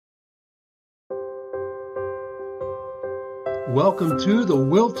Welcome to the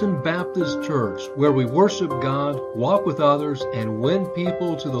Wilton Baptist Church, where we worship God, walk with others, and win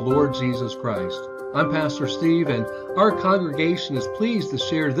people to the Lord Jesus Christ. I'm Pastor Steve, and our congregation is pleased to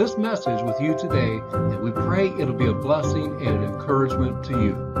share this message with you today, and we pray it'll be a blessing and an encouragement to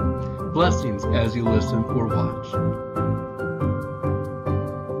you. Blessings as you listen or watch.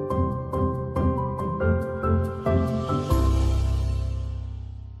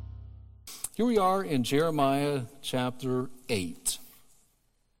 Here we are in Jeremiah chapter 8.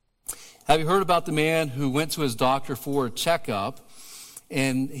 Have you heard about the man who went to his doctor for a checkup,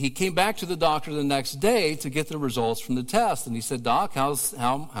 and he came back to the doctor the next day to get the results from the test? And he said, "Doc, how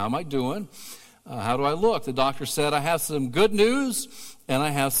am I doing? How do I look?" The doctor said, "I have some good news and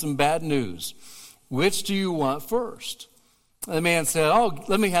I have some bad news. Which do you want first?" The man said, "Oh,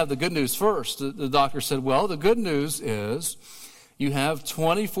 let me have the good news first." The doctor said, "Well, the good news is you have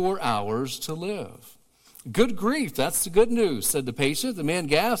 24 hours to live." "Good grief, that's the good news," said the patient. The man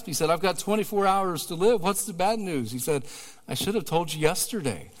gasped. He said, "I've got 24 hours to live. What's the bad news?" He said, "I should have told you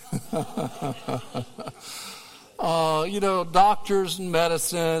yesterday." Doctors and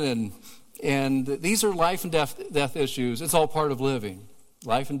medicine and these are life and death issues. It's all part of living.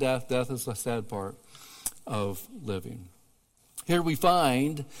 Life and death. Death is the sad part of living. Here we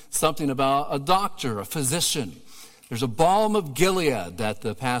find something about a doctor, a physician. There's a balm of Gilead that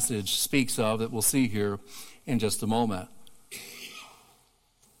the passage speaks of that we'll see here in just a moment.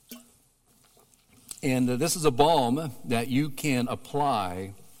 And this is a balm that you can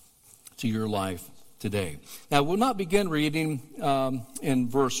apply to your life today. Now, we'll not begin reading in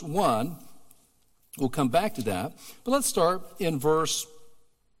verse 1. We'll come back to that. But let's start in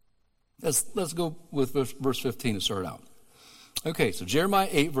let's go with verse 15 to start out. Okay, so Jeremiah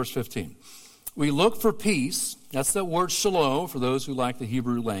 8, verse 15. "We look for peace." That's the word shalom for those who like the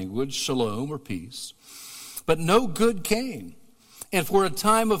Hebrew language, shalom or peace. "But no good came, and for a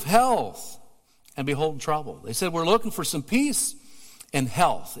time of health, and behold trouble." They said, we're looking for some peace and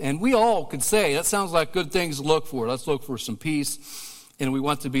health. And we all could say, that sounds like good things to look for. Let's look for some peace, and we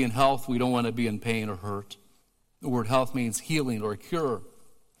want to be in health. We don't want to be in pain or hurt. The word health means healing or cure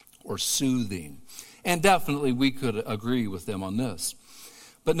or soothing. And definitely we could agree with them on this.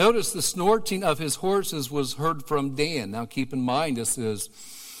 But notice the snorting of his horses was heard from Dan. Now keep in mind, this is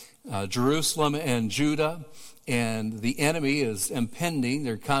Jerusalem and Judah, and the enemy is impending.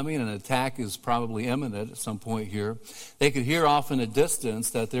 They're coming. An attack is probably imminent at some point here. They could hear off in a distance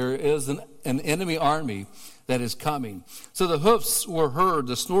that there is an enemy army that is coming. So the hoofs were heard.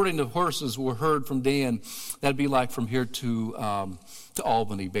 The snorting of horses were heard from Dan. That'd be like from here to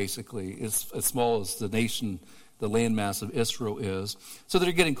Albany, basically, as small as the nation, the landmass of Israel is. So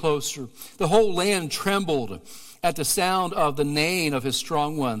they're getting closer. "The whole land trembled at the sound of the neighing of his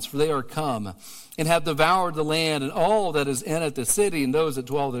strong ones, for they are come, and have devoured the land and all that is in it, the city and those that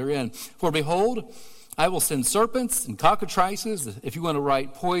dwell therein. For behold, I will send serpents and cockatrices." If you want to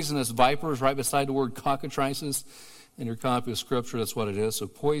write poisonous vipers right beside the word cockatrices in your copy of Scripture, that's what it is. So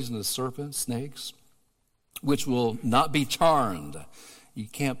poisonous serpents, snakes, "which will not be charmed." You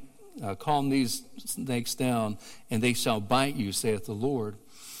can't calm these snakes down, "and they shall bite you, saith the Lord.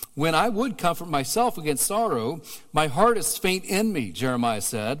 When I would comfort myself against sorrow, my heart is faint in me," Jeremiah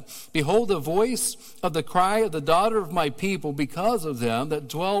said. "Behold the voice of the cry of the daughter of my people because of them that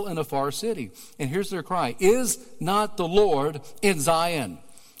dwell in a far city." And here's their cry: "Is not the Lord in Zion?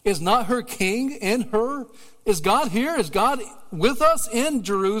 Is not her king in her? Is God here? Is God with us in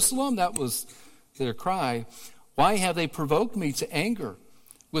Jerusalem?" That was their cry. "Why have they provoked me to anger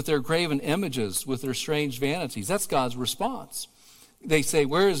with their graven images, with their strange vanities?" That's God's response. They say,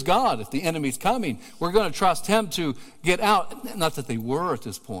 where is God if the enemy's coming? We're going to trust him to get out. Not that they were at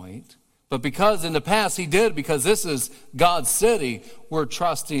this point, but because in the past he did, because this is God's city, we're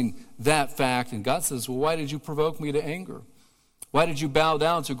trusting that fact. And God says, well, why did you provoke me to anger? Why did you bow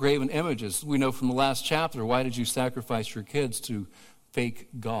down to graven images? We know from the last chapter, why did you sacrifice your kids to fake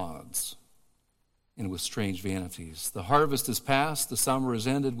gods and with strange vanities? "The harvest is past, the summer is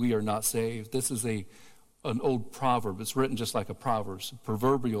ended, we are not saved." This is an old proverb. It's written just like a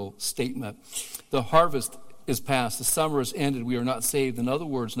proverbial statement. The harvest is past, the summer is ended, we are not saved. In other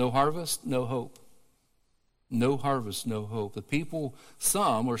words, no harvest, no hope. No harvest, no hope. The people,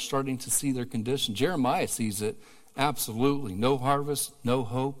 some are starting to see their condition. Jeremiah sees it absolutely. No harvest, no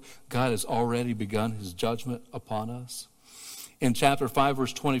hope. God has already begun his judgment upon us. In chapter 5,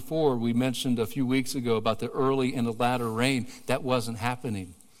 verse 24, we mentioned a few weeks ago about the early and the latter rain. That wasn't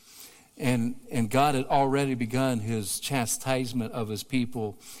happening. And God had already begun his chastisement of his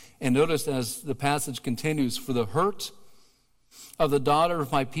people. And notice as the passage continues, "For the hurt of the daughter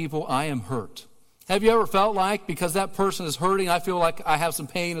of my people, I am hurt. Have you ever felt like, because that person is hurting, I feel like I have some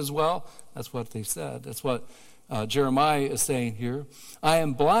pain as well? That's what they said. That's what Jeremiah is saying here. I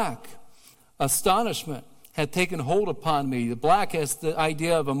am black. Astonishment had taken hold upon me. The black has the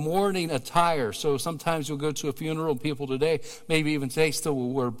idea of a mourning attire. So sometimes you'll go to a funeral, and people today, maybe even today, still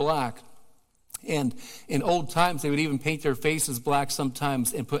will wear black. And in old times, they would even paint their faces black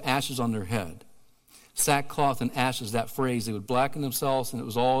sometimes and put ashes on their head. Sackcloth and ashes, that phrase, they would blacken themselves, and it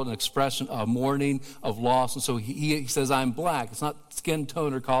was all an expression of mourning, of loss. And so he says, I'm black. It's not skin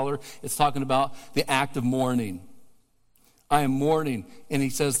tone or color. It's talking about the act of mourning. I am mourning. And he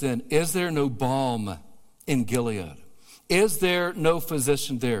says then, is there no balm in Gilead? Is there no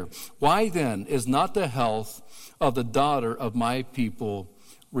physician there? Why then is not the health of the daughter of my people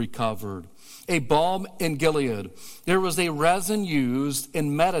recovered? A balm in Gilead. There was a resin used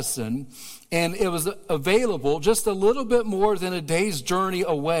in medicine, and it was available just a little bit more than a day's journey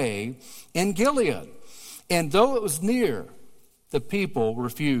away in Gilead. And though it was near, the people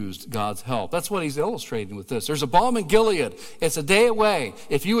refused God's help. That's what he's illustrating with this. There's a balm in Gilead. It's a day away.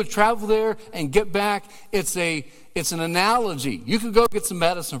 If you would travel there and get back, it's an analogy. You could go get some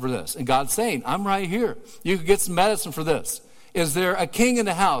medicine for this. And God's saying, I'm right here. You could get some medicine for this. Is there a king in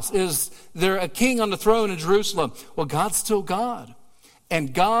the house? Is there a king on the throne in Jerusalem? Well, God's still God.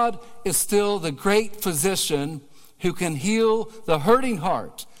 And God is still the great physician who can heal the hurting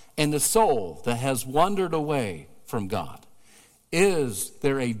heart and the soul that has wandered away from God. Is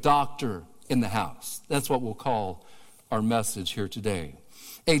there a doctor in the house? That's what we'll call our message here today.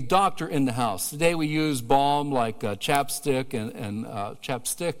 A doctor in the house. Today we use balm like chapstick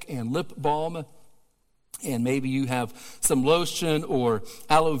and lip balm. And maybe you have some lotion or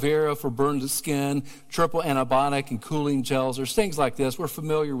aloe vera for burned skin, triple antibiotic and cooling gels. There's things like this. We're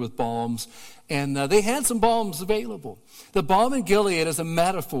familiar with balms. And they had some balms available. The balm in Gilead is a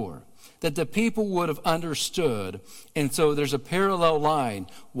metaphor that the people would have understood. And so there's a parallel line.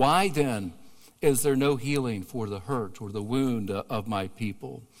 Why then is there no healing for the hurt or the wound of my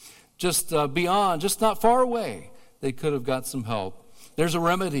people? Just beyond, just not far away, they could have got some help. There's a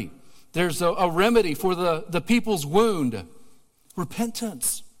remedy. There's a remedy for the people's wound.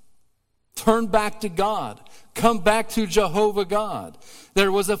 Repentance. Turn back to God. Come back to Jehovah God.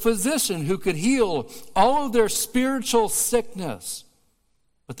 There was a physician who could heal all of their spiritual sickness.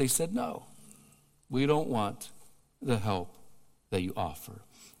 But they said, no, we don't want the help that you offer.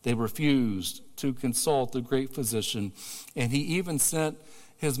 They refused to consult the great physician. And he even sent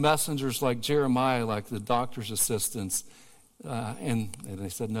his messengers like Jeremiah, like the doctor's assistants, and they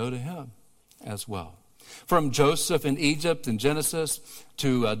said no to him as well. From Joseph in Egypt in Genesis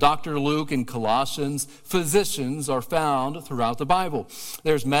to Dr. Luke in Colossians, physicians are found throughout the Bible.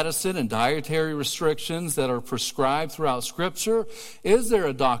 There's medicine and dietary restrictions that are prescribed throughout Scripture. Is there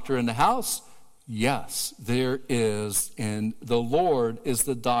a doctor in the house? Yes, there is. And the Lord is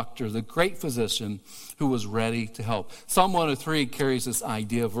the doctor, the great physician who was ready to help. Psalm 103 carries this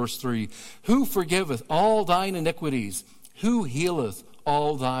idea, verse 3. Who forgiveth all thine iniquities? Who healeth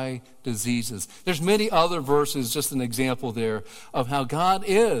all thy diseases? There's many other verses, just an example there, of how God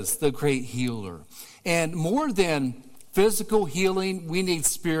is the great healer. And more than physical healing, we need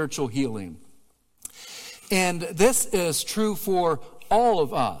spiritual healing. And this is true for all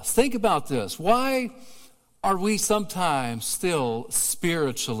of us. Think about this. Why are we sometimes still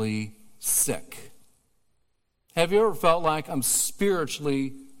spiritually sick? Have you ever felt like I'm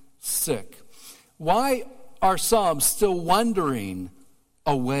spiritually sick? Why are some still wandering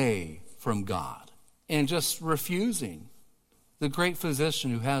away from God and just refusing the great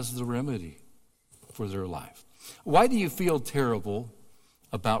physician who has the remedy for their life? Why do you feel terrible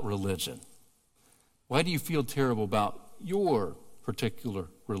about religion? Why do you feel terrible about your particular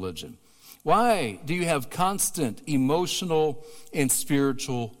religion? Why do you have constant emotional and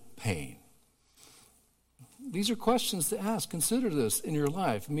spiritual pain? These are questions to ask. Consider this in your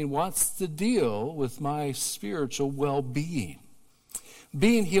life. I mean, what's the deal with my spiritual well-being?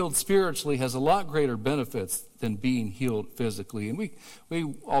 Being healed spiritually has a lot greater benefits than being healed physically. And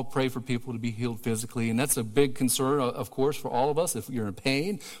we all pray for people to be healed physically, and that's a big concern, of course, for all of us. If you're in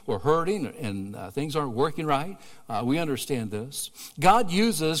pain or hurting and things aren't working right, we understand this. God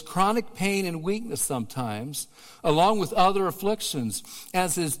uses chronic pain and weakness sometimes, along with other afflictions,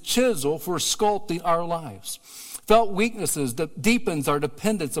 as his chisel for sculpting our lives. Felt weaknesses that deepens our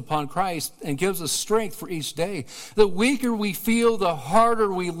dependence upon Christ and gives us strength for each day. The weaker we feel, the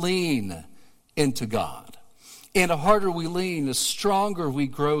harder we lean into God. And the harder we lean, the stronger we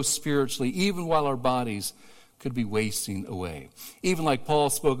grow spiritually, even while our bodies could be wasting away. Even like Paul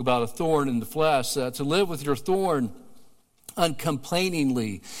spoke about a thorn in the flesh, to live with your thorn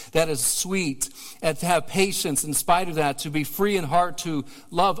uncomplainingly, that is sweet, and to have patience in spite of that, to be free in heart, to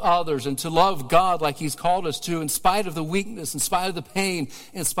love others, and to love God like he's called us to, in spite of the weakness, in spite of the pain,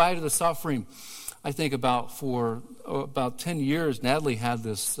 in spite of the suffering. I think for about 10 years, Natalie had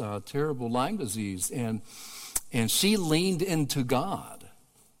this terrible Lyme disease, and she leaned into God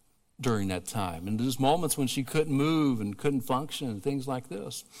during that time. And there's moments when she couldn't move and couldn't function and things like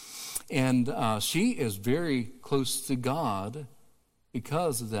this. And she is very close to God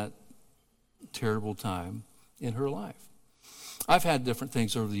because of that terrible time in her life. I've had different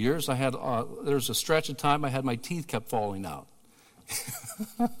things over the years. There's a stretch of time I had my teeth kept falling out.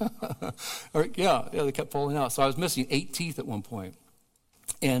 Yeah, they kept falling out. So I was missing 8 teeth at one point.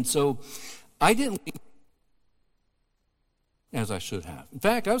 And so I didn't as I should have. In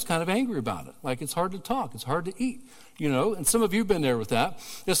fact, I was kind of angry about it. Like, it's hard to talk. It's hard to eat, and some of you have been there with that.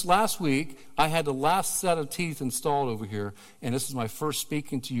 This last week, I had the last set of teeth installed over here, and this is my first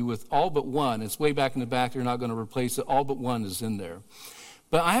speaking to you with all but one. It's way back in the back. You're not going to replace it. All but one is in there.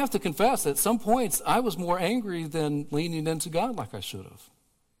 But I have to confess that at some points, I was more angry than leaning into God like I should have.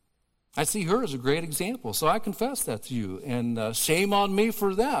 I see her as a great example, so I confess that to you. And shame on me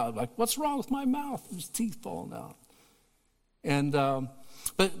for that. Like, what's wrong with my mouth? There's teeth falling out. And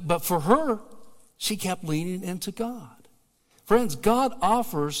but for her, she kept leaning into God. Friends, God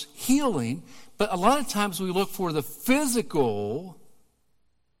offers healing, but a lot of times we look for the physical,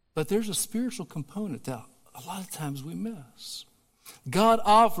 but there's a spiritual component that a lot of times we miss. God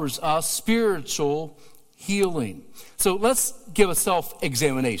offers us spiritual healing. So let's give a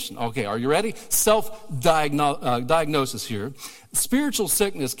self-examination. Okay, are you ready? Self-diagnosis here. Spiritual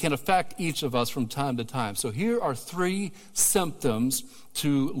sickness can affect each of us from time to time. So here are 3 symptoms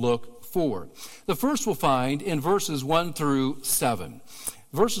to look for. The first we'll find in verses 1 through 7.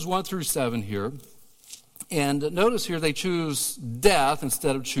 Verses 1 through 7 here. And notice here they choose death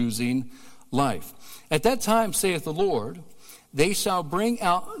instead of choosing life. At that time, saith the Lord, they shall bring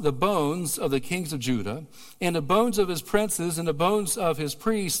out the bones of the kings of Judah, and the bones of his princes, and the bones of his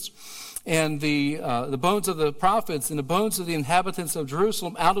priests, and the bones of the prophets, and the bones of the inhabitants of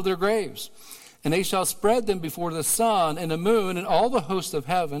Jerusalem out of their graves. And they shall spread them before the sun and the moon and all the host of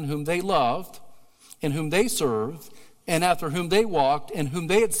heaven, whom they loved, and whom they served, and after whom they walked, and whom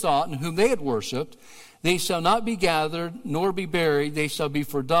they had sought, and whom they had worshipped. They shall not be gathered, nor be buried. They shall be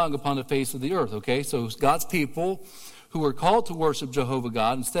for dung upon the face of the earth. Okay, so God's people who were called to worship Jehovah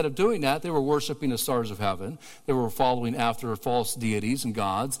God, instead of doing that, they were worshiping the stars of heaven. They were following after false deities and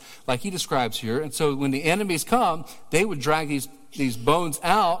gods, like he describes here. And so when the enemies come, they would drag these bones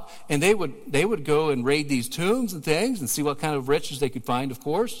out, and they would go and raid these tombs and things and see what kind of riches they could find, of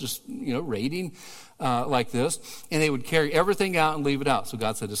course, just, raiding like this. And they would carry everything out and leave it out. So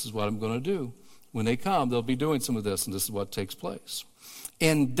God said, this is what I'm going to do. When they come, they'll be doing some of this, and this is what takes place.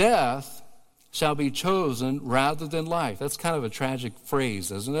 And death shall be chosen rather than life. That's kind of a tragic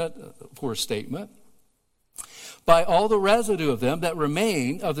phrase, isn't it? A poor statement. By all the residue of them that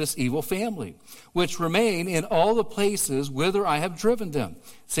remain of this evil family, which remain in all the places whither I have driven them,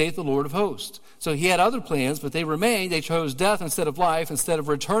 saith the Lord of hosts. So he had other plans, but they remained. They chose death instead of life. Instead of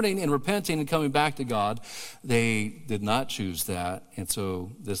returning and repenting and coming back to God, they did not choose that. And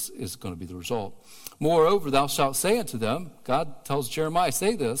so this is going to be the result. Moreover, thou shalt say unto them, God tells Jeremiah,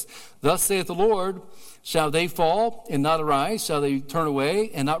 say this, thus saith the Lord, shall they fall and not arise? Shall they turn away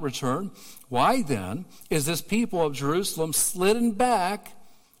and not return? Why then is this people of Jerusalem slidden back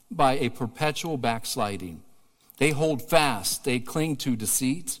by a perpetual backsliding? They hold fast, they cling to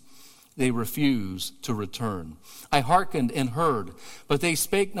deceit, they refuse to return. I hearkened and heard, but they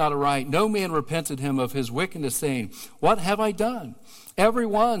spake not aright. No man repented him of his wickedness, saying, what have I done? Every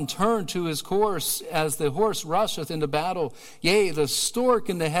one turned to his course as the horse rusheth into battle. Yea, the stork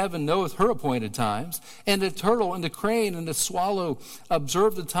in the heaven knoweth her appointed times, and the turtle and the crane and the swallow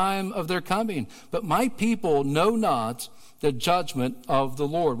observe the time of their coming. But my people know not the judgment of the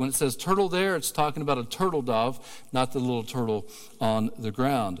Lord. When it says turtle there, it's talking about a turtle dove, not the little turtle on the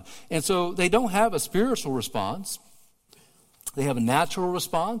ground. And so they don't have a spiritual response. They have a natural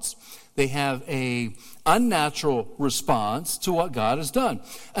response. They have a unnatural response to what God has done.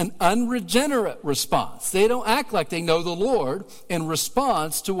 An unregenerate response. They don't act like they know the Lord in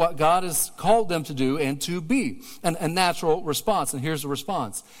response to what God has called them to do and to be. A natural response. And here's the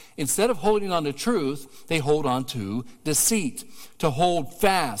response. Instead of holding on to truth, they hold on to deceit. To hold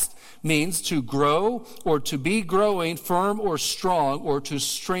fast means to grow or to be growing, firm or strong, or to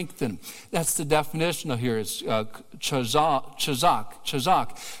strengthen. That's the definition of here. It's chazak,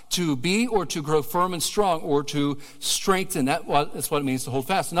 to be or to grow firm and strong, or to strengthen. That's what it means to hold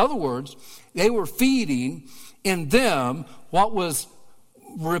fast. In other words, they were feeding in them what was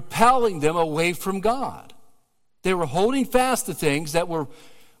repelling them away from God. They were holding fast to things that were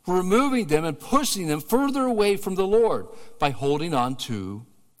removing them and pushing them further away from the Lord by holding on to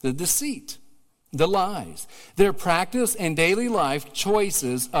the deceit, the lies. Their practice and daily life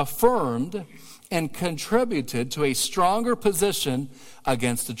choices affirmed and contributed to a stronger position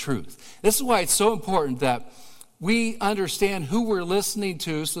against the truth. This is why it's so important that we understand who we're listening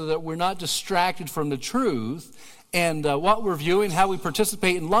to so that we're not distracted from the truth and what we're viewing, how we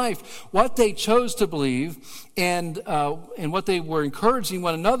participate in life, what they chose to believe, and what they were encouraging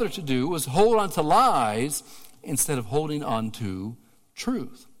one another to do was hold on to lies instead of holding on to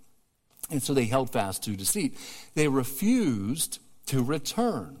truth. And so they held fast to deceit. They refused to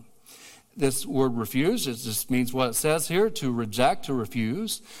return. This word refuse, it just means what it says here, to reject, to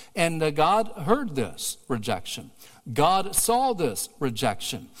refuse. And God heard this rejection. God saw this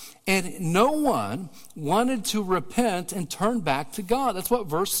rejection. And no one wanted to repent and turn back to God. That's what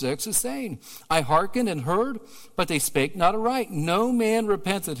verse 6 is saying. I hearkened and heard, but they spake not aright. No man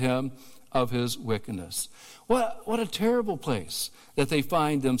repented him of his wickedness. What a terrible place that they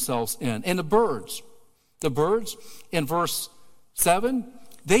find themselves in. And the birds in verse 7,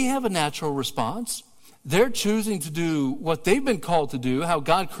 they have a natural response. They're choosing to do what they've been called to do, how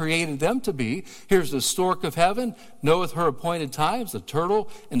God created them to be. Here's the stork of heaven, knoweth her appointed times, the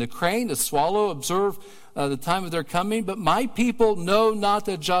turtle and the crane, the swallow, observe the time of their coming. But my people know not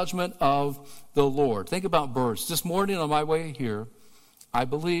the judgment of the Lord. Think about birds. This morning on my way here, I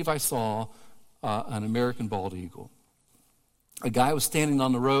believe I saw an American bald eagle. A guy was standing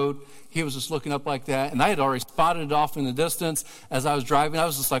on the road. He was just looking up like that. And I had already spotted it off in the distance as I was driving. I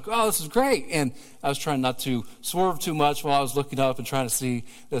was just like, oh, this is great. And I was trying not to swerve too much while I was looking up and trying to see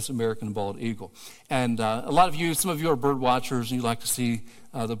this American bald eagle. And a lot of you, some of you are bird watchers, and you like to see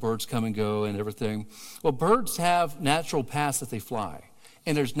the birds come and go and everything. Well, birds have natural paths that they fly.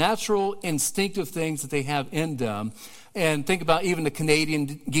 And there's natural instinctive things that they have in them. And think about even the Canadian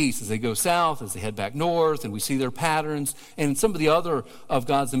geese as they go south, as they head back north, and we see their patterns. And some of the other of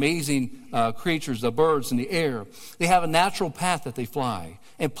God's amazing creatures, the birds in the air, they have a natural path that they fly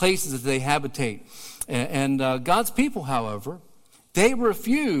and places that they habitate. And God's people, however, they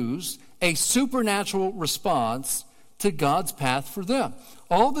refuse a supernatural response to God's path for them.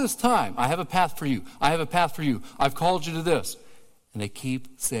 All this time, I have a path for you. I have a path for you. I've called you to this. And they keep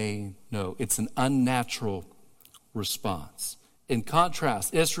saying no. It's an unnatural response. In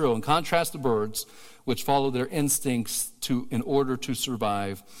contrast, Israel, in contrast to birds, which follow their instincts in order to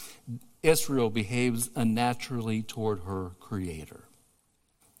survive, Israel behaves unnaturally toward her Creator.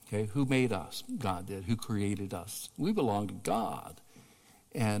 Okay, who made us? God did. Who created us? We belong to God.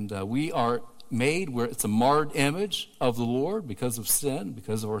 And we are made where it's a marred image of the Lord because of sin,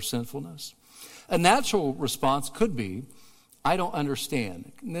 because of our sinfulness. A natural response could be, I don't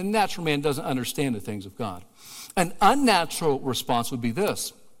understand. The natural man doesn't understand the things of God. An unnatural response would be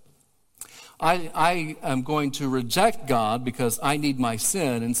this. I am going to reject God because I need my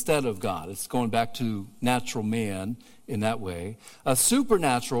sin instead of God. It's going back to natural man in that way. A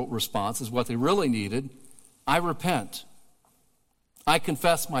supernatural response is what they really needed. I repent. I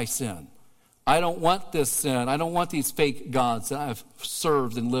confess my sin. I don't want this sin. I don't want these fake gods that I've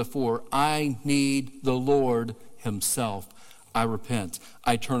served and lived for. I need the Lord himself. I repent.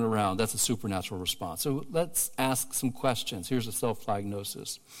 I turn around. That's a supernatural response. So let's ask some questions. Here's a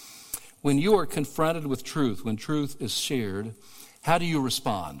self-diagnosis. When you are confronted with truth, when truth is shared, how do you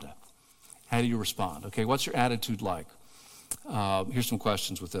respond? How do you respond? Okay, what's your attitude like? Here's some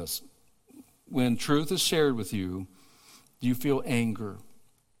questions with this. When truth is shared with you, do you feel anger?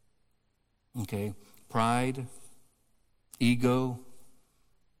 Okay, pride, ego,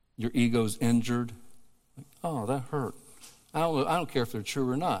 your ego's injured. Oh, that hurt. I don't care if they're true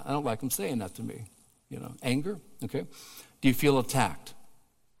or not. I don't like them saying that to me. Anger, okay? Do you feel attacked?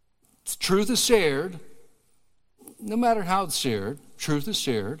 Truth is shared. No matter how it's shared, truth is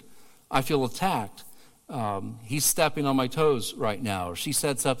shared. I feel attacked. He's stepping on my toes right now, or she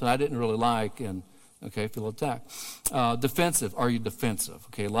said something I didn't really like, and okay, I feel attacked. Defensive. Are you defensive?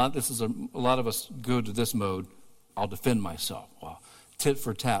 Okay, a lot of us go to this mode. I'll defend myself. Well, tit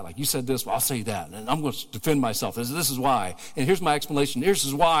for tat. Like, you said this, well, I'll say that. And I'm going to defend myself. This is why. And here's my explanation. This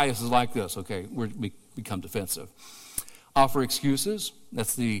is why this is like this. Okay, we become defensive. Offer excuses.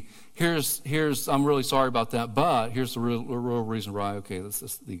 That's here's I'm really sorry about that, but here's the real reason why. Okay,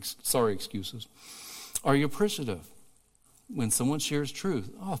 that's the sorry excuses. Are you appreciative? When someone shares truth,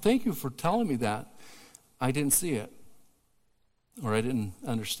 oh, thank you for telling me that. I didn't see it, or I didn't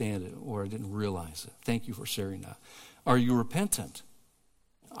understand it, or I didn't realize it. Thank you for sharing that. Are you repentant?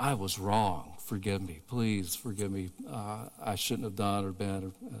 I was wrong. Forgive me. Please forgive me. I shouldn't have done or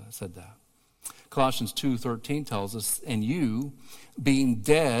been or said that. Colossians 2:13 tells us, and you, being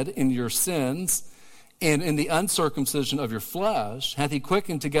dead in your sins and in the uncircumcision of your flesh, hath he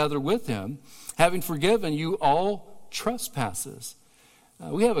quickened together with him, having forgiven you all trespasses.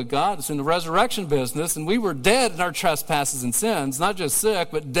 We have a God that's in the resurrection business, and we were dead in our trespasses and sins, not just sick,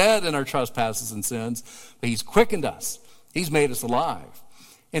 but dead in our trespasses and sins. But he's quickened us. He's made us alive.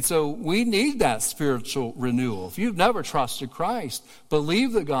 And so we need that spiritual renewal. If you've never trusted Christ,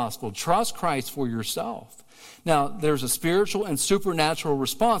 believe the gospel. Trust Christ for yourself. Now, there's a spiritual and supernatural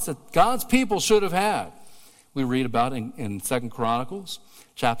response that God's people should have had. We read about in 2 Chronicles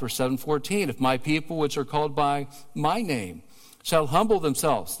chapter 7:14. If my people, which are called by my name, shall humble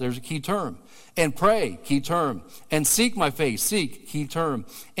themselves, there's a key term, and pray, key term, and seek my face, seek, key term,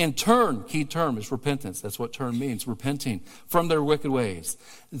 and turn, key term, is repentance. That's what turn means, repenting from their wicked ways.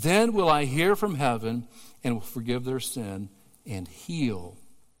 Then will I hear from heaven and will forgive their sin and heal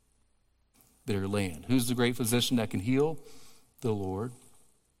their land. Who's the great physician that can heal? The Lord.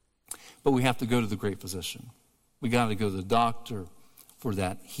 But we have to go to the great physician. We got to go to the doctor for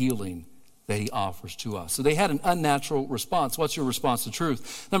that healing that he offers to us. So they had an unnatural response. What's your response to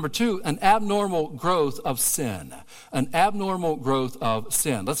truth? Number 2, an abnormal growth of sin. An abnormal growth of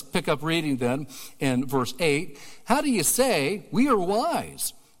sin. Let's pick up reading then in verse 8. How do you say, we are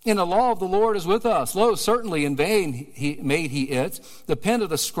wise? And the law of the Lord is with us. Lo, certainly in vain made he it. The pen of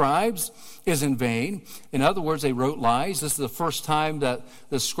the scribes is in vain. In other words, they wrote lies. This is the first time that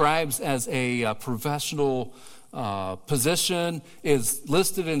the scribes as a professional position is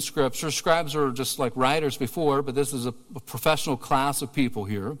listed in Scripture. Scribes are just like writers before, but this is a professional class of people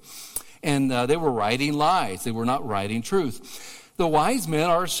here. And they were writing lies. They were not writing truth. The wise men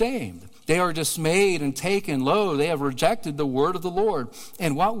are ashamed. They are dismayed and taken. Lo, they have rejected the word of the Lord.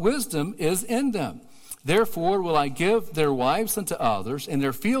 And what wisdom is in them? Therefore will I give their wives unto others, and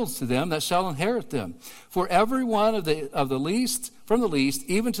their fields to them that shall inherit them. For every one of the least, from the least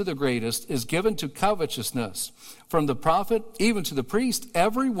even to the greatest, is given to covetousness. From the prophet even to the priest,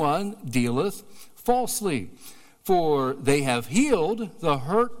 every one dealeth falsely. For they have healed the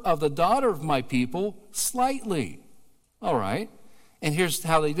hurt of the daughter of my people slightly. All right. And here's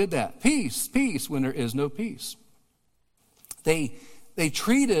how they did that. Peace, peace, when there is no peace. They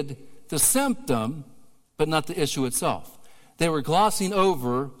treated the symptom, but not the issue itself. They were glossing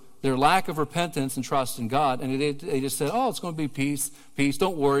over their lack of repentance and trust in God, and they just said, oh, it's going to be peace, peace,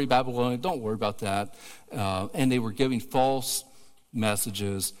 don't worry, Babylonian, don't worry about that. And they were giving false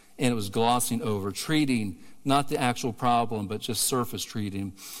messages, and it was glossing over, treating not the actual problem, but just surface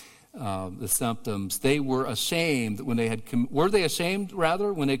treating the symptoms. They were ashamed when they had, were they ashamed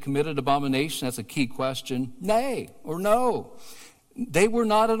rather when they committed abomination? That's a key question. Nay, or no. They were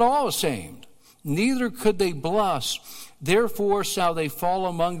not at all ashamed. Neither could they blush. Therefore shall they fall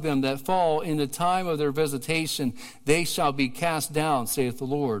among them that fall in the time of their visitation. They shall be cast down, saith the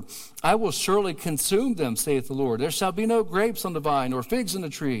Lord. I will surely consume them, saith the Lord. There shall be no grapes on the vine, or figs in the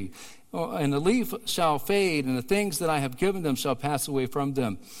tree. And the leaf shall fade, and the things that I have given them shall pass away from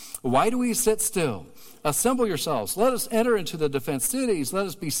them. Why do we sit still? Assemble yourselves. Let us enter into the defense cities. Let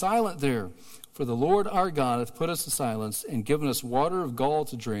us be silent there. For the Lord our God hath put us to silence, and given us water of gall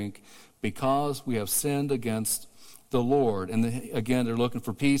to drink, because we have sinned against the Lord. And again, they're looking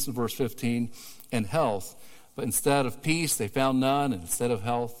for peace in verse 15 and health. But instead of peace, they found none. And instead of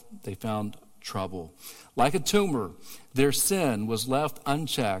health, they found trouble. Like a tumor, their sin was left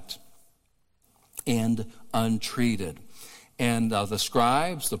unchecked and untreated. And the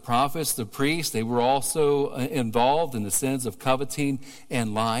scribes, the prophets, the priests, they were also involved in the sins of coveting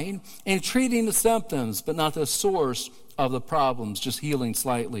and lying and treating the symptoms, but not the source of the problems, just healing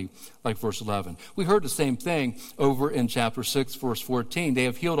slightly, like verse 11. We heard the same thing over in chapter 6, verse 14. They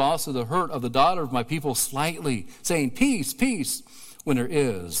have healed also the hurt of the daughter of my people slightly, saying, peace, peace, when there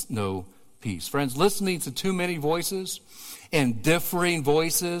is no peace. Friends, listening to too many voices and differing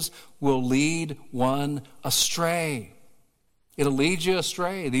voices will lead one astray. It'll lead you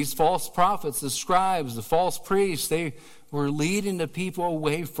astray. These false prophets, the scribes, the false priests, they were leading the people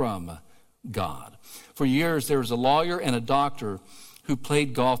away from God. For years, there was a lawyer and a doctor who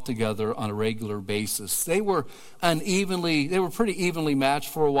played golf together on a regular basis. They were pretty evenly matched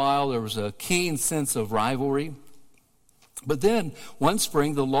for a while. There was a keen sense of rivalry. But then, one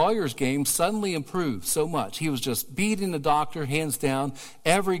spring, the lawyer's game suddenly improved so much. He was just beating the doctor, hands down.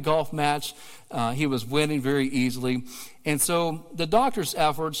 Every golf match, he was winning very easily. And so the doctor's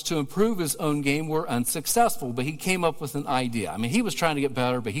efforts to improve his own game were unsuccessful, but he came up with an idea. I mean, he was trying to get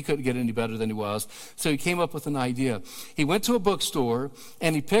better, but he couldn't get any better than he was. So he came up with an idea. He went to a bookstore,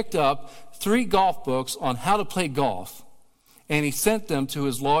 and he picked up 3 golf books on how to play golf. And he sent them to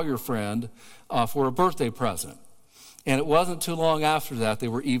his lawyer friend for a birthday present. And it wasn't too long after that, they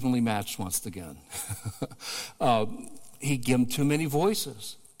were evenly matched once again. He gave them too many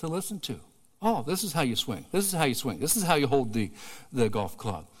voices to listen to. Oh, this is how you swing. This is how you swing. This is how you hold the golf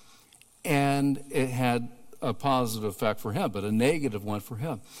club. And it had a positive effect for him, but a negative one for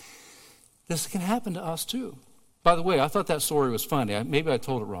him. This can happen to us too. By the way, I thought that story was funny. Maybe I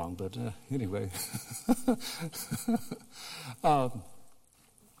told it wrong, but anyway.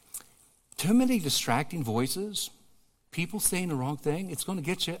 Too many distracting voices, people saying the wrong thing, it's going to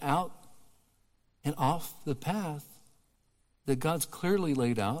get you out and off the path that God's clearly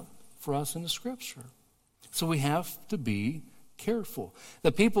laid out for us in the Scripture. So we have to be careful.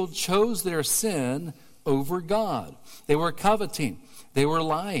 The people chose their sin over God. They were coveting. They were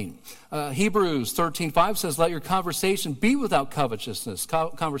lying. Hebrews 13:5 says, let your conversation be without covetousness.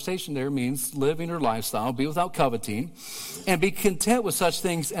 Conversation there means living or lifestyle. Be without coveting. And be content with such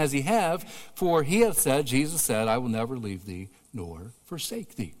things as ye have. For he hath said, Jesus said, I will never leave thee nor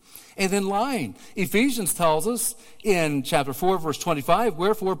forsake thee. And then lying. Ephesians tells us in chapter 4, verse 25,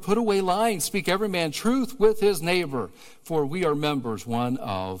 wherefore put away lying, speak every man truth with his neighbor, for we are members one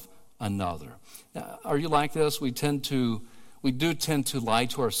of another. Now, are you like this? We do tend to lie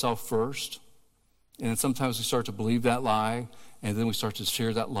to ourselves first, and then sometimes we start to believe that lie, and then we start to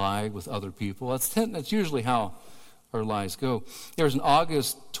share that lie with other people. That's usually how our lies go. There was an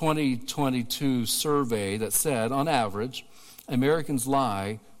August 2022 survey that said, on average, Americans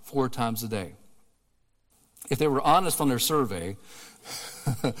lie 4 times a day. If they were honest on their survey,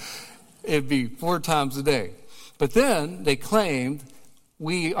 it'd be 4 times a day. But then they claimed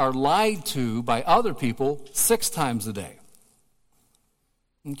we are lied to by other people 6 times a day.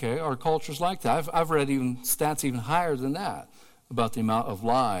 Okay, our culture's like that. I've read even stats even higher than that about the amount of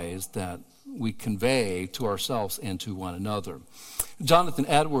lies that we convey to ourselves and to one another. Jonathan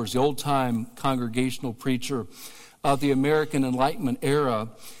Edwards, the old-time congregational preacher of the American Enlightenment era,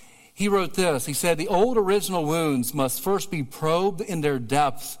 he wrote this. He said, the old original wounds must first be probed in their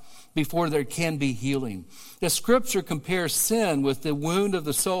depths before there can be healing. The Scripture compares sin with the wound of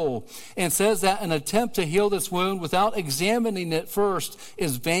the soul and says that an attempt to heal this wound without examining it first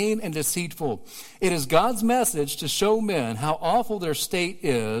is vain and deceitful. It is God's message to show men how awful their state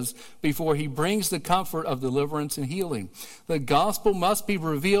is before he brings the comfort of deliverance and healing. The gospel must be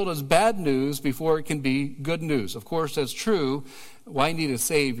revealed as bad news before it can be good news. Of course, that's true. Why need a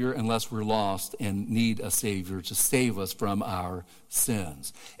Savior unless we're lost and need a Savior to save us from our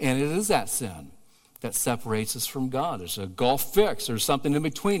sins? And it is that sin that separates us from God. There's a gulf fix. There's something in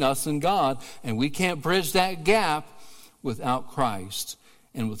between us and God, and we can't bridge that gap without Christ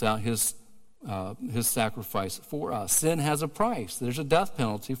and without his sacrifice for us. Sin has a price. There's a death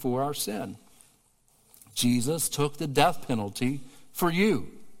penalty for our sin. Jesus took the death penalty for you.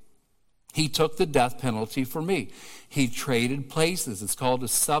 He took the death penalty for me. He traded places. It's called a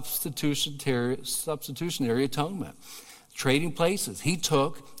substitutionary atonement. Trading places. He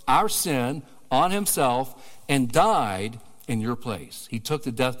took our sin on himself and died in your place. He took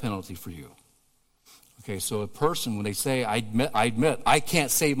the death penalty for you. Okay, so a person, when they say, I admit, I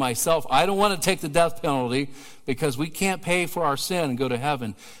can't save myself. I don't want to take the death penalty because we can't pay for our sin and go to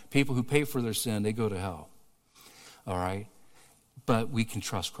heaven. People who pay for their sin, they go to hell. All right? But we can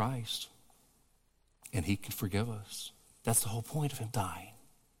trust Christ. And he can forgive us. That's the whole point of him dying.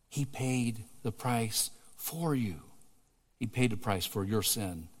 He paid the price for you. He paid the price for your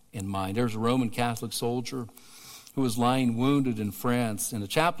sin and mine. There's a Roman Catholic soldier who was lying wounded in France, and a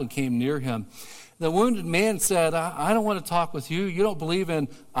chaplain came near him. The wounded man said, I don't want to talk with you. You don't believe in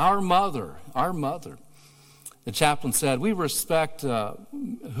our mother. The chaplain said, we respect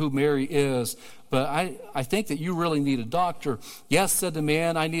who Mary is, but I think that you really need a doctor. Yes, said the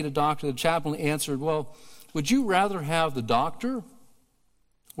man, I need a doctor. The chaplain answered, well, would you rather have the doctor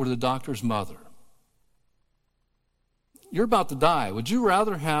or the doctor's mother? You're about to die. Would you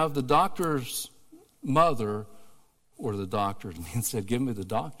rather have the doctor's mother or the doctor? The man said, give me the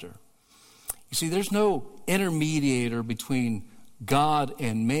doctor. You see, there's no intermediator between God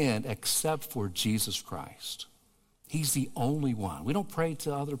and man except for Jesus Christ. He's the only one. We don't pray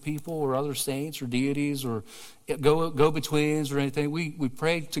to other people or other saints or deities or go-betweens or anything. We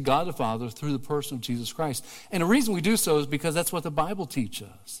pray to God the Father through the person of Jesus Christ. And the reason we do so is because that's what the Bible teaches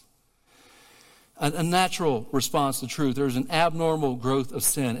us. A natural response to truth. There's an abnormal growth of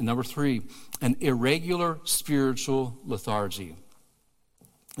sin. And number 3, an irregular spiritual lethargy.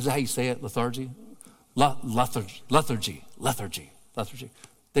 Is that how you say it? Lethargy? Lethargy.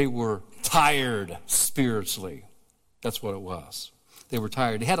 They were tired spiritually. That's what it was. They were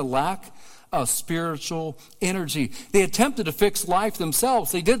tired. They had a lack of spiritual energy. They attempted to fix life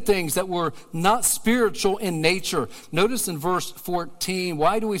themselves. They did things that were not spiritual in nature. Notice in verse 14,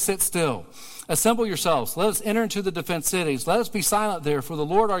 why do we sit still? Assemble yourselves. Let us enter into the defense cities. Let us be silent there, for the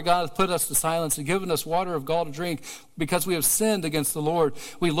Lord our God hath put us to silence and given us water of gall to drink, because we have sinned against the Lord.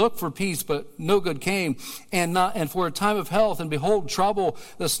 We looked for peace, but no good came, and for a time of health, and behold, trouble.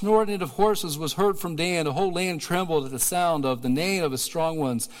 The snorting of horses was heard from Dan. The whole land trembled at the sound of the neighing of his strong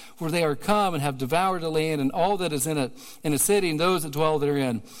ones, for they are come and have devoured the land and all that is in it, in the city and those that dwell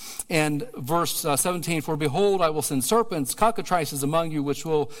therein. And verse 17, for behold, I will send serpents, cockatrices among you, which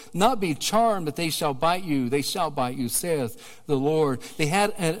will not be charmed, but they shall bite you. They shall bite you, saith the Lord. They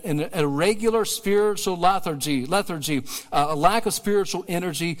had an irregular spiritual lethargy, a lack of spiritual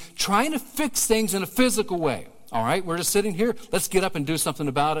energy, trying to fix things in a physical way. All right, we're just sitting here. Let's get up and do something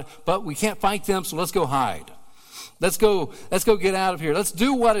about it. But we can't fight them, so let's go hide. Let's go get out of here. Let's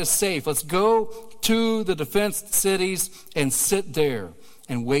do what is safe. Let's go to the defense cities and sit there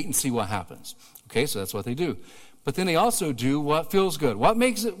and wait and see what happens. Okay, so that's what they do. But then they also do what feels good.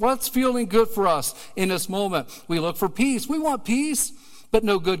 What's feeling good for us in this moment? We look for peace. We want peace, but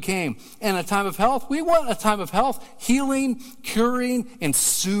no good came. And a time of health, we want a time of health, healing, curing, and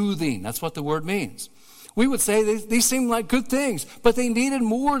soothing. That's what the word means. We would say these seem like good things, but they needed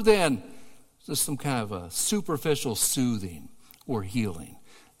more than just some kind of a superficial soothing or healing.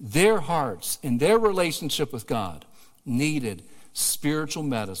 Their hearts and their relationship with God needed spiritual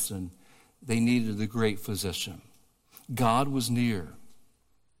medicine. They needed the great physician. God was near,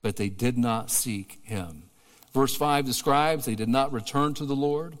 but they did not seek him. Verse 5 describes they did not return to the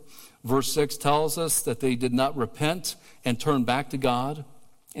Lord. Verse 6 tells us that they did not repent and turn back to God.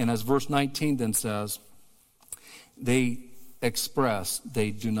 And as verse 19 then says, they express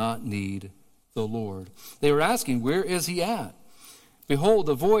they do not need the Lord. They were asking, where is he at? Behold,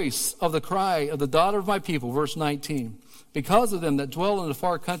 the voice of the cry of the daughter of my people, verse 19. Because of them that dwell in the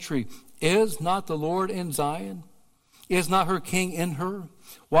far country, is not the Lord in Zion? Is not her king in her?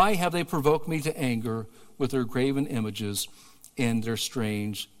 Why have they provoked me to anger with their graven images and their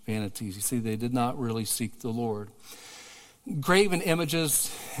strange vanities? You see, they did not really seek the Lord. Graven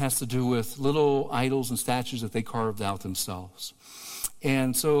images has to do with little idols and statues that they carved out themselves.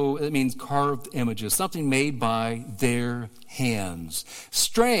 And so it means carved images, something made by their hands.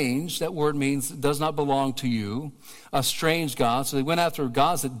 Strange, that word means it does not belong to you. A strange God. So they went after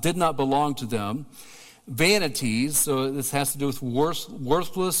gods that did not belong to them. Vanities, so this has to do with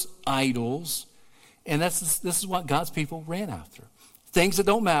worthless idols. And this is what God's people ran after. Things that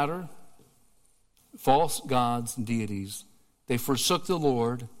don't matter, false gods and deities. They forsook the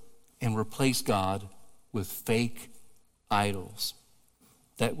Lord and replaced God with fake idols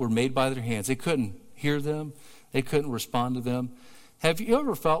that were made by their hands. They couldn't hear them. They couldn't respond to them. Have you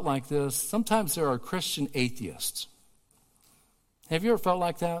ever felt like this? Sometimes there are Christian atheists. Have you ever felt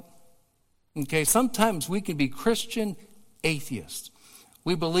like that? Okay, sometimes we can be Christian atheists.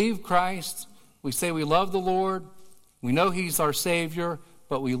 We believe Christ. We say we love the Lord. We know he's our Savior,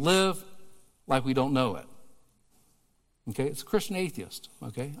 but we live like we don't know it. Okay, it's a Christian atheist.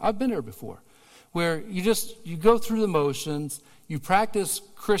 Okay, I've been there before, where you go through the motions. You practice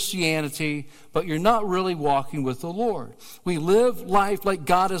Christianity, but you're not really walking with the Lord. We live life like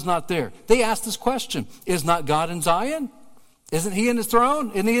God is not there. They asked this question, is not God in Zion? Isn't he in his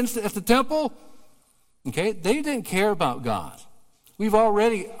throne? Isn't he at the temple? Okay, they didn't care about God. We've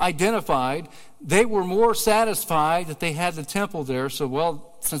already identified they were more satisfied that they had the temple there. So,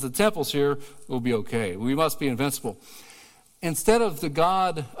 well, since the temple's here, we'll be okay. We must be invincible. Instead of the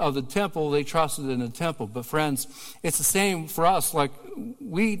God of the temple, they trusted in the temple. But friends, it's the same for us. Like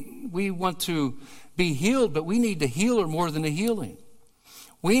we want to be healed, but we need the healer more than the healing.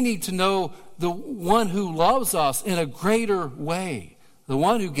 We need to know the one who loves us in a greater way, the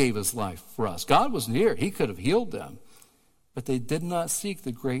one who gave his life for us. God was near. He could have healed them, but they did not seek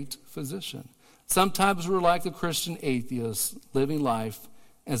the great physician. Sometimes we're like the Christian atheists, living life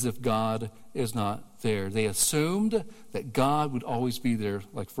as if God is not there. They assumed that God would always be there,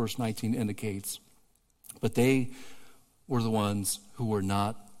 like verse 19 indicates. But they were the ones who were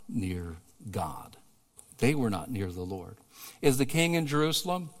not near God. They were not near the Lord. Is the king in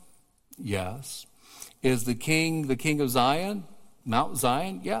Jerusalem? Yes. Is the king of Zion, Mount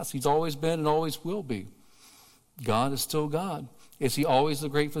Zion? Yes, he's always been and always will be. God is still God. Is he always the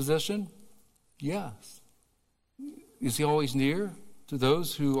great physician? Yes. Is he always near to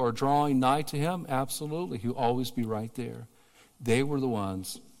those who are drawing nigh to him? Absolutely. He'll always be right there. They were the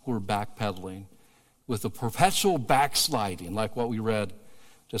ones who were backpedaling with the perpetual backsliding, like what we read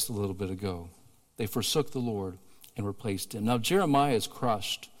just a little bit ago. They forsook the Lord and replaced him. Now Jeremiah is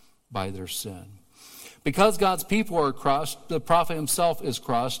crushed by their sin. Because God's people are crushed, the prophet himself is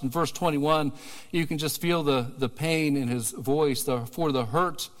crushed. In verse 21, you can just feel the pain in his voice. For the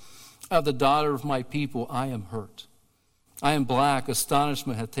hurt of the daughter of my people, I am hurt. I am black.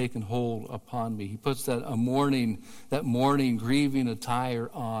 Astonishment hath taken hold upon me. He puts that mourning, grieving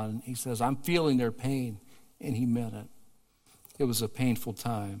attire on. He says, I'm feeling their pain. And he meant it. It was a painful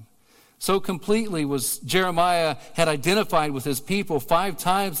time. So completely was Jeremiah had identified with his people 5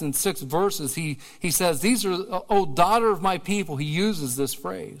 times in 6 verses. He says, these are, oh, daughter of my people. He uses this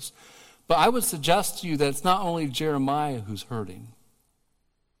phrase. But I would suggest to you that it's not only Jeremiah who's hurting.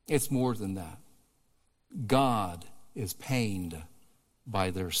 It's more than that. God is pained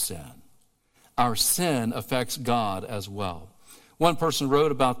by their sin. Our sin affects God as well. One person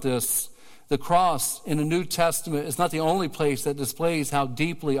wrote about this. The cross in the New Testament is not the only place that displays how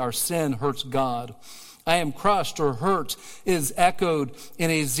deeply our sin hurts God. I am crushed or hurt is echoed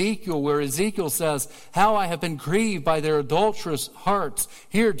in Ezekiel, where Ezekiel says, how I have been grieved by their adulterous hearts.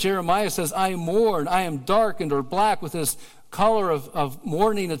 Here Jeremiah says, I mourn, I am darkened or black with this color of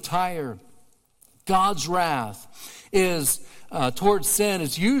mourning attire. God's wrath is towards sin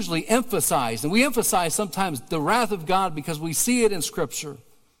is usually emphasized. And we emphasize sometimes the wrath of God because we see it in Scripture.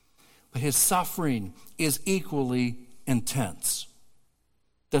 But his suffering is equally intense.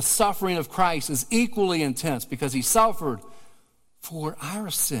 The suffering of Christ is equally intense because he suffered for our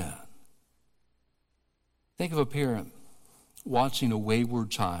sin. Think of a parent watching a wayward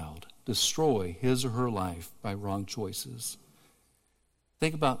child destroy his or her life by wrong choices.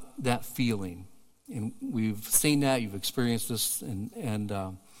 Think about that feeling. And we've seen that, you've experienced this, and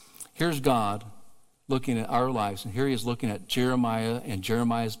here's God looking at our lives, and here he is looking at Jeremiah and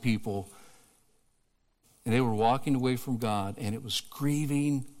Jeremiah's people, and they were walking away from God, and it was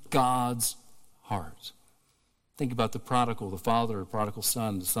grieving God's heart. Think about the prodigal, the father, the prodigal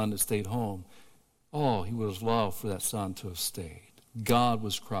son, the son that stayed home. Oh, he would have loved for that son to have stayed. God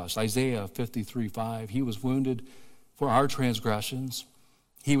was crushed. Isaiah 53:5, he was wounded for our transgressions.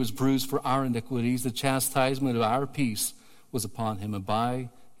 He was bruised for our iniquities. The chastisement of our peace was upon him, and by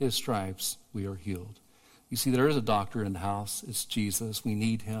his stripes we are healed. You see, there is a doctor in the house. It's Jesus. We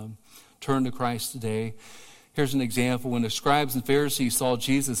need him. Turn to Christ today. Here's an example. When the scribes and Pharisees saw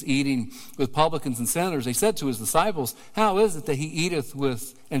Jesus eating with publicans and sinners, they said to his disciples, how is it that he eateth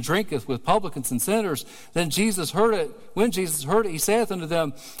with and drinketh with publicans and sinners? Then Jesus heard it. When Jesus heard it, he saith unto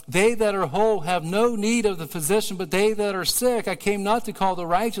them, they that are whole have no need of the physician, but they that are sick. I came not to call the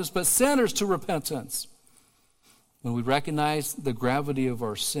righteous, but sinners to repentance. When we recognize the gravity of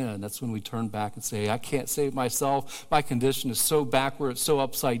our sin, that's when we turn back and say, I can't save myself. My condition is so backward, it's so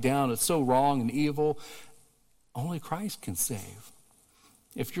upside down, it's so wrong and evil. Only Christ can save.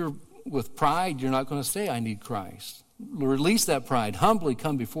 If you're with pride, you're not going to say, I need Christ. Release that pride. Humbly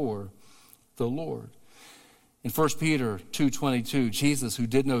come before the Lord. In 1 Peter 2:22, Jesus, who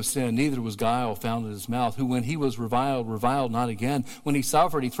did no sin, neither was guile found in his mouth, who when he was reviled not again. When he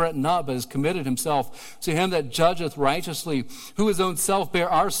suffered, he threatened not, but has committed himself to him that judgeth righteously, who his own self bare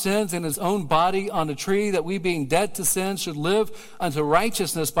our sins in his own body on the tree, that we being dead to sin should live unto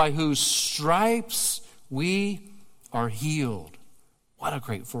righteousness, by whose stripes we are healed. What a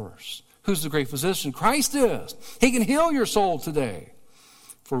great verse. Who's the great physician? Christ is. He can heal your soul today.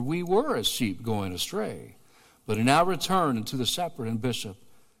 For we were as sheep going astray, but are now returned unto the shepherd and bishop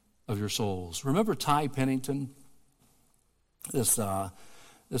of your souls. Remember Ty Pennington? This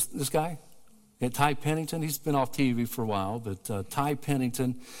guy? Yeah, Ty Pennington. He's been off TV for a while, but Ty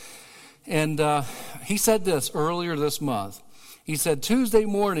Pennington. And he said this earlier this month. He said, Tuesday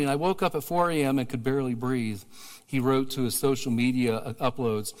morning, I woke up at 4 a.m. and could barely breathe. He wrote to his social media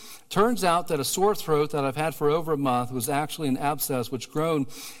uploads. Turns out that a sore throat that I've had for over a month was actually an abscess which grown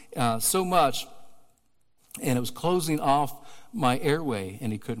so much, and it was closing off my airway,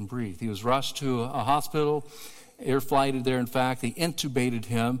 and he couldn't breathe. He was rushed to a hospital, air flighted there, in fact. They intubated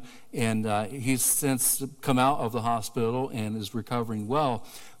him, and he's since come out of the hospital and is recovering well.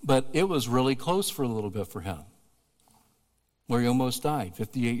 But it was really close for a little bit for him, where he almost died,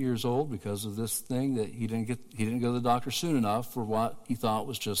 58 years old, because of this thing that he didn't go to the doctor soon enough for what he thought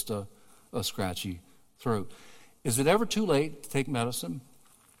was just a scratchy throat. Is it ever too late to take medicine?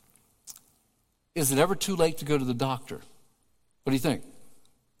 Is it ever too late to go to the doctor? What do you think?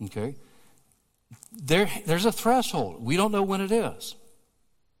 Okay. There's a threshold. We don't know when it is.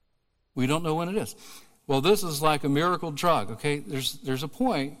 We don't know when it is. Well, this is like a miracle drug, okay? There's a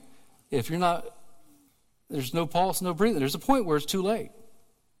point, if you're not, there's no pulse, no breathing. There's a point where it's too late.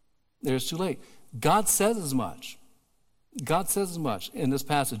 It's too late. God says as much. God says as much in this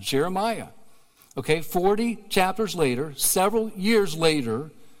passage. Jeremiah, okay, 40 chapters later, several years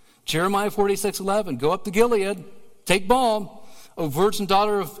later, Jeremiah 46:11, go up to Gilead, take balm, O virgin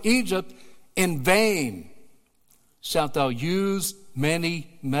daughter of Egypt, in vain shalt thou use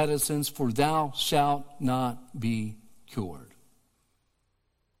many medicines, for thou shalt not be cured.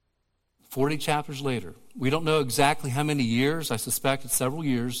 40 chapters later. We don't know exactly how many years. I suspect it's several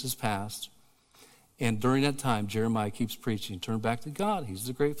years has passed. And during that time, Jeremiah keeps preaching. Turn back to God. He's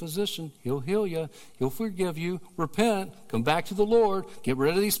the great physician. He'll heal you. He'll forgive you. Repent. Come back to the Lord. Get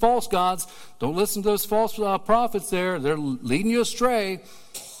rid of these false gods. Don't listen to those false prophets there. They're leading you astray.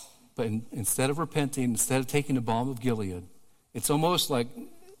 But instead of repenting, instead of taking the balm of Gilead, it's almost like,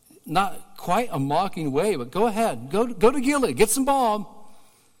 not quite a mocking way, but go ahead. Go to Gilead. Get some balm.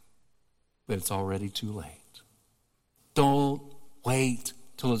 But it's already too late. Don't wait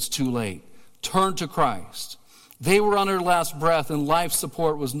till it's too late. Turn to Christ. They were on their last breath and life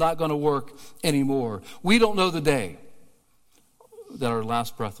support was not going to work anymore. We don't know the day that our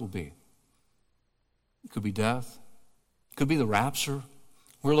last breath will be. It could be death. It could be the rapture.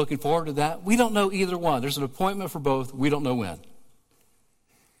 We're looking forward to that. We don't know either one. There's an appointment for both. We don't know when.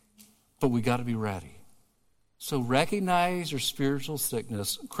 But we got to be ready. So recognize your spiritual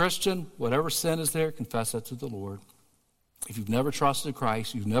sickness. Christian, whatever sin is there, confess that to the Lord. If you've never trusted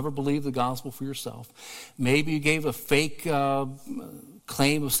Christ, you've never believed the gospel for yourself, maybe you gave a fake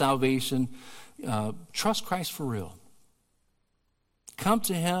claim of salvation, trust Christ for real. Come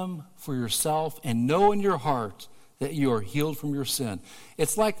to him for yourself and know in your heart that you are healed from your sin.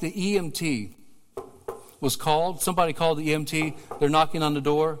 It's like the EMT was called. Somebody called the EMT. They're knocking on the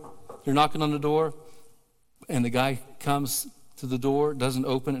door. And the guy comes to the door, doesn't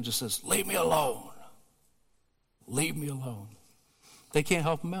open it, just says, leave me alone. Leave me alone. They can't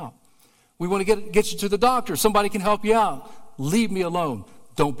help him out. We want to get you to the doctor. Somebody can help you out. Leave me alone.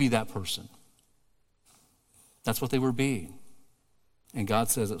 Don't be that person. That's what they were being. And God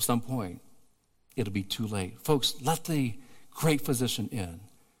says at some point, it'll be too late. Folks, let the great physician in.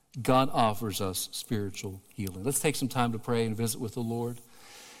 God offers us spiritual healing. Let's take some time to pray and visit with the Lord.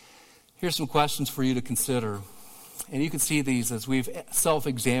 Here's some questions for you to consider. And you can see these as we've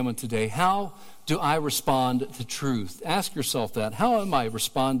self-examined today. How do I respond to truth? Ask yourself that. How am I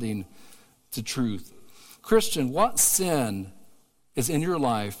responding to truth? Christian, what sin is in your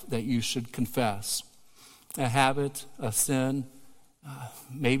life that you should confess? A habit, a sin,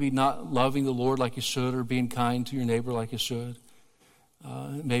 maybe not loving the Lord like you should or being kind to your neighbor like you should.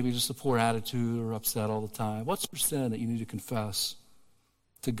 Maybe just a poor attitude or upset all the time. What's your sin that you need to confess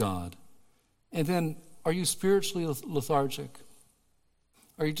to God? And then, are you spiritually lethargic?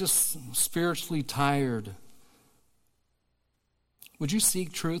 Are you just spiritually tired? Would you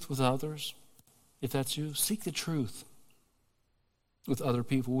seek truth with others? If that's you, seek the truth with other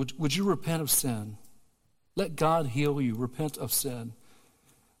people. Would you repent of sin? Let God heal you. Repent of sin.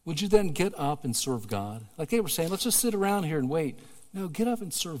 Would you then get up and serve God? Like they were saying, let's just sit around here and wait. No, get up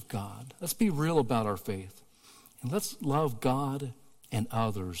and serve God. Let's be real about our faith. And let's love God and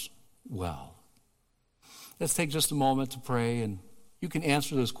others well. Let's take just a moment to pray, and you can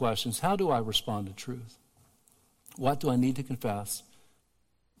answer those questions. How do I respond to truth? What do I need to confess?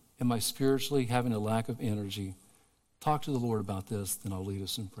 Am I spiritually having a lack of energy? Talk to the Lord about this, then I'll lead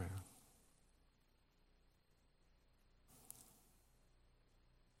us in prayer.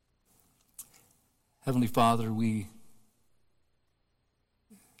 Heavenly Father, we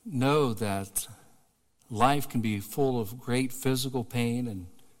know that life can be full of great physical pain and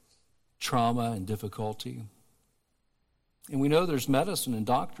trauma and difficulty. And we know there's medicine and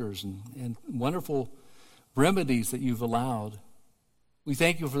doctors and wonderful remedies that you've allowed. We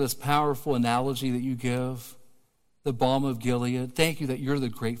thank you for this powerful analogy that you give, the balm of Gilead. Thank you that you're the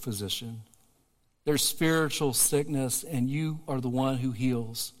great physician. There's spiritual sickness, and you are the one who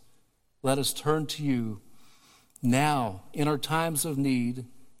heals. Let us turn to you now in our times of need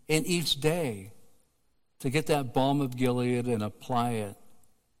and each day to get that balm of Gilead and apply it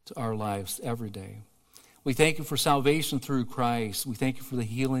to our lives every day. We thank you for salvation through Christ. We thank you for the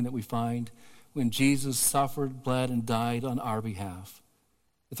healing that we find when Jesus suffered, bled, and died on our behalf.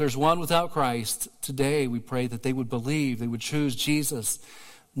 If there's one without Christ, today we pray that they would believe, they would choose Jesus,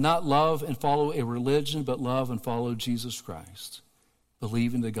 not love and follow a religion, but love and follow Jesus Christ,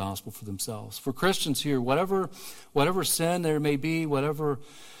 believing the gospel for themselves. For Christians here, whatever sin there may be, whatever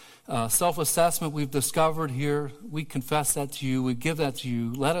self-assessment we've discovered here, we confess that to you. We give that to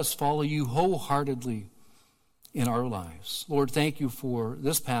you. Let us follow you wholeheartedly in our lives. Lord, thank you for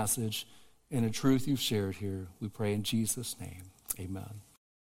this passage and the truth you've shared here. We pray in Jesus' name. Amen.